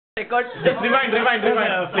Record. Rewind,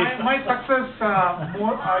 please. My success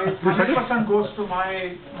more 100% goes to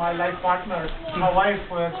my life partner, my wife,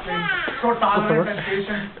 who has been so tolerant and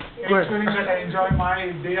patient in ensuring that I enjoy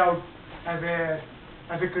my day out as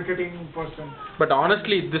a cricketing person. But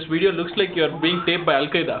honestly, this video looks like you're being taped by Al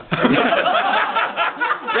Qaeda.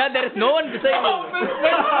 Yeah, there is no one beside you.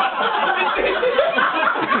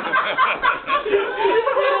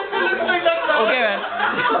 Okay, man.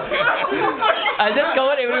 I'll just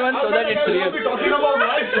cover everyone so that it's real.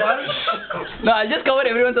 No, I'll just cover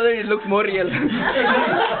everyone so that it looks more real. And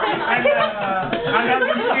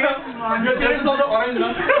on the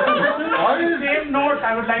same note,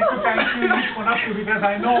 I would like to thank you, each one of you, because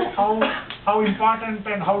I know how important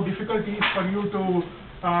and how difficult it is for you to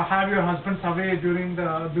have your husbands away during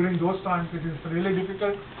those times. It is really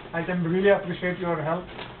difficult. I can really appreciate your help.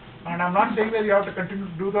 And I'm not saying that you have to continue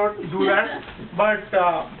to do that, but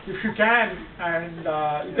if you can, and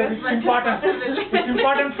because it's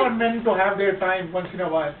important for men to have their time once in a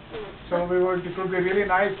while. So it would be really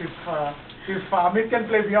nice if Amit can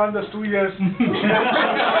play beyond those 2 years. And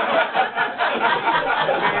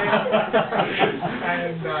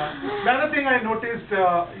the other thing I noticed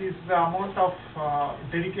is the amount of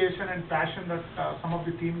dedication and passion that some of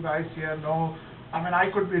the team guys here know. I mean,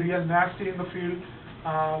 I could be real nasty in the field.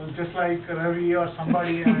 Just like Ravi or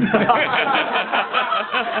somebody. And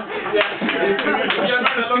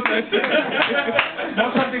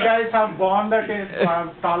most of the guys have borne that in,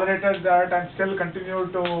 have tolerated that, and still continue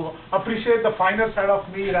to appreciate the finer side of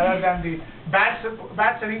me rather than the bad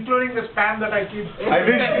side, including the spam that I keep. I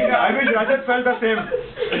wish Rajat felt the same.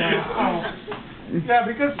 Yeah,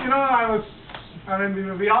 because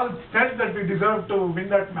we all felt that we deserved to win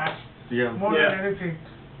that match. Yeah. More than anything.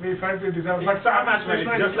 We felt we deserved. But our match,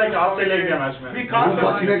 just like Australia match.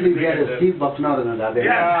 Unfortunately, we had a Steve Buckner on the other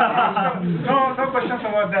end. No questions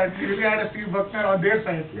about that. We really had a Steve Buckner on their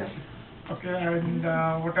side. Yeah. Okay, and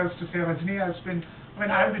what else to say? Rajni has been. I mean,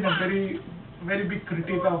 I've been a very, very big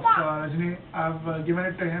critic of Rajni. I've given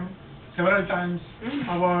it to him several times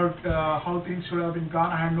about how things should have been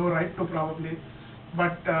gone. I had no right to probably,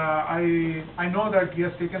 but I know that he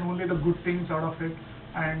has taken only the good things out of it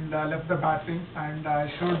and left the bad things, and I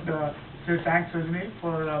should say thanks, Rajni,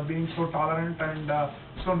 for being so tolerant and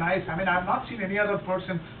so nice. I mean, I've not seen any other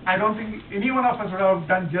person. I don't think any one of us would have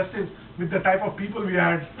done justice with the type of people we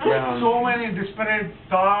had. Yeah. So many disparate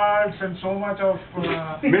thoughts and so much of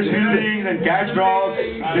misfielding and catch drops,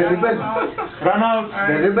 run-outs.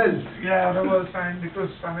 The rebels. Yeah, rebels, and it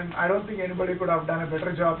was. I mean, I don't think anybody could have done a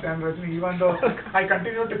better job than Rajni, even though I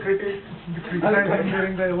continued to criticize him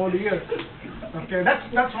during the whole year. Okay,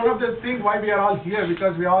 that's one of the things why we are all here,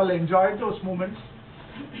 because we all enjoyed those moments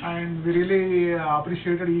and we really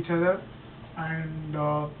appreciated each other. And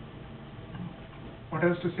what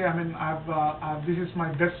else to say? I mean, this is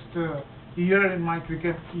my best year in my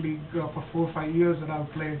cricket league for 4 or 5 years that I've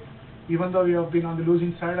played. Even though we have been on the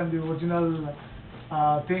losing side and the original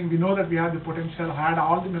thing, we know that we had the potential. Had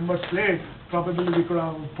all the members played, probably we could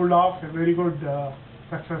have pulled off a very good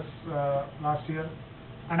success last year.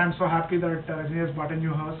 And I'm so happy that Rajni has bought a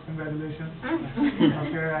new house. Congratulations.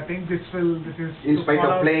 Okay, I think this is. In spite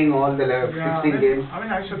of playing all the 16 games. I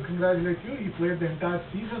mean, I should congratulate you. He played the entire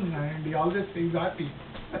season and he always stays happy.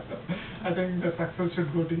 I think the success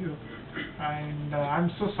should go to you. And I'm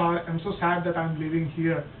so sorry. I'm so sad that I'm leaving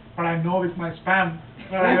here. But I know with my spam,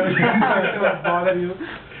 I will bother you.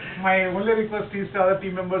 My only request is to other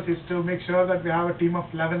team members is to make sure that we have a team of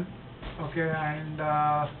 11. Okay, and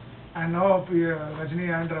I know Rajni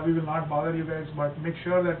and Ravi will not bother you guys, but make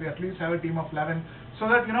sure that we at least have a team of 11, so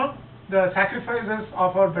that the sacrifices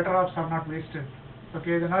of our better halves are not wasted.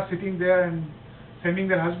 Okay, they're not sitting there and sending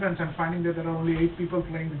their husbands and finding that there are only 8 people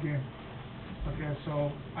playing the game. Okay, so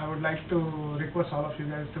I would like to request all of you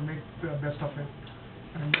guys to make the best of it.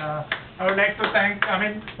 And I would like to thank. I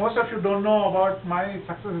mean, most of you don't know about my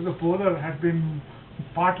success as a bowler had been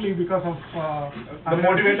partly because of the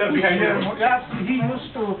motivator behind him. Yes, he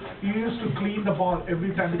used to clean the ball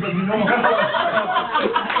every time, because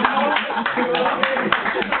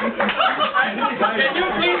Can you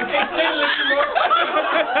please explain a little more?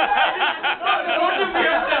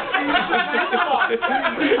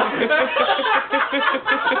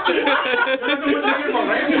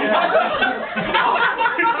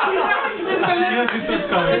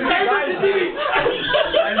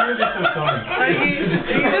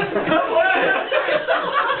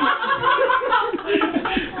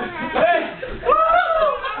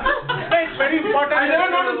 It's very important. I never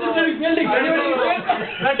noticed this during fielding.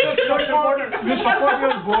 That's just so important. You support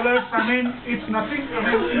your bowlers. I mean, it's nothing. I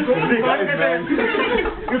mean, you go to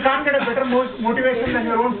you can't get a better motivation than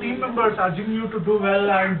your own team members urging you to do well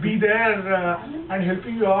and be there and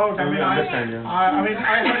helping you out. I mean, I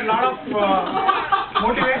had a lot of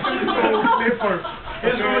motivation to play for.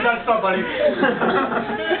 He'll do that stuff, buddy.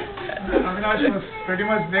 Avinash was pretty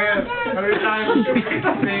much there every time.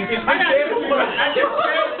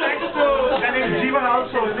 And in Jeevan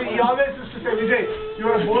also, he always used to say, Vijay,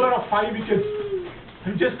 you're a bowler of 5 wickets.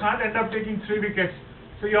 You just can't end up taking 3 wickets.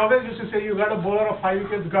 So he always used to say, you got a bowler of 5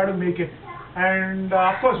 wickets, got to make it. And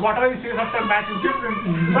of course, whatever he says after match is different.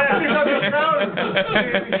 But because of the crowd,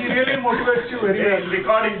 he really motivates you very well.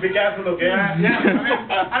 Recording, be careful, okay? Yeah.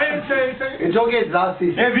 I mean, It's okay, it's last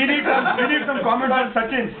season. Hey, we need some comments on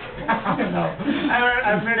Sachin. No.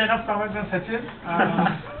 I've made enough comments on Sachin.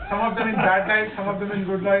 Some of them in bad light, some of them in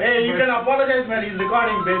good light. Hey, you can apologize, man. He's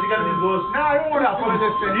recording. Basically, this goes. No, I don't want to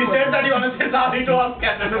apologize to He anyone. said that he want to say sorry to all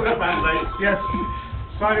Tendulkar fans, right? Yes.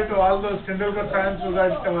 Sorry to all those Tendulkar fans who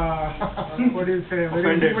got, what do you say,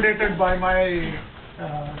 very Offended. intimidated by my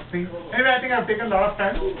thing. Anyway, I think I've taken a lot of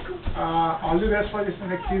time. All the best for this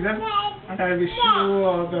next season. And I wish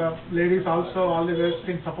you, the ladies also, all the best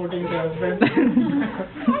in supporting the husband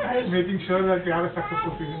and making sure that we have a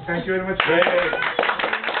successful season. Thank you very much. Hey.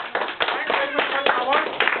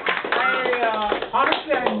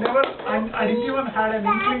 Honestly, I didn't even had an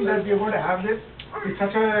inkling that we were going to have this. It's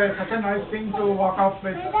such a nice thing to walk off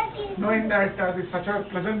with, knowing that this is such a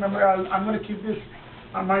pleasant memory. I'm going to keep this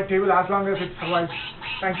on my table as long as it survives.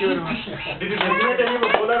 Thank you very much. Did you designate any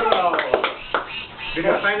bowler? Did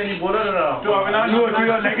you assign any bowler to Avinash? No, to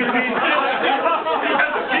your legacy.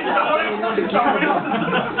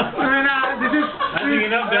 I mean, this is. I think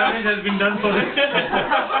enough damage has been done for the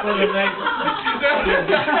night.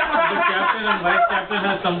 The captain and vice captain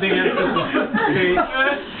has something else to say.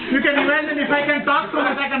 You can imagine if I can talk so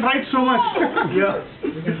much, I can write so much.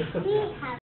 Yeah.